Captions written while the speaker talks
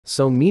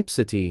So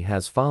Meepcity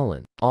has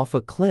fallen off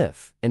a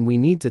cliff, and we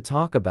need to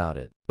talk about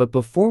it. But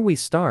before we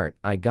start,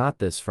 I got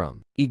this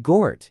from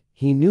Igort.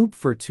 He noob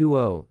for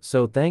 2-0,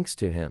 so thanks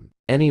to him.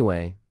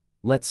 Anyway,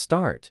 let's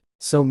start.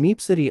 So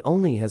Meepcity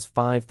only has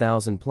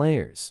 5,000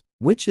 players,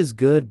 which is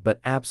good but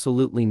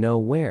absolutely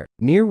nowhere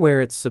near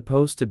where it's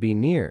supposed to be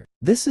near.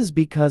 This is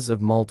because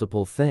of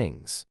multiple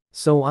things.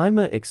 So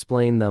I'ma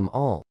explain them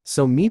all.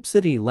 So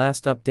Meepcity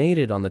last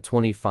updated on the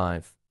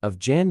 25th of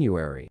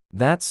January.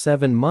 That's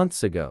 7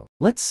 months ago.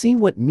 Let's see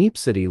what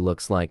Meepcity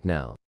looks like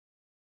now.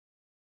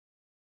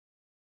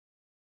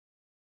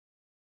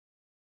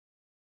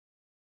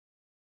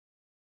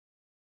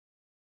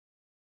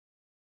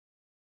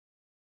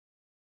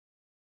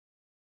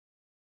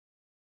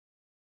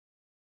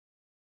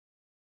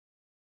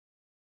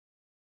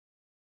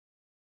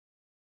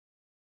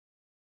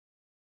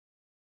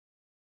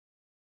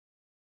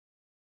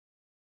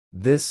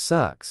 This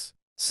sucks.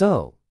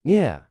 So,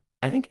 yeah,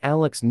 I think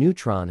Alex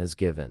Neutron has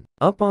given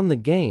up on the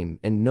game,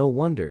 and no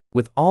wonder,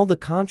 with all the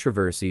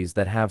controversies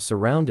that have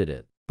surrounded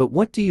it. But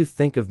what do you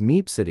think of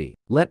Meepcity?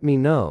 Let me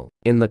know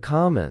in the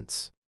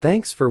comments.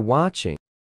 Thanks for watching.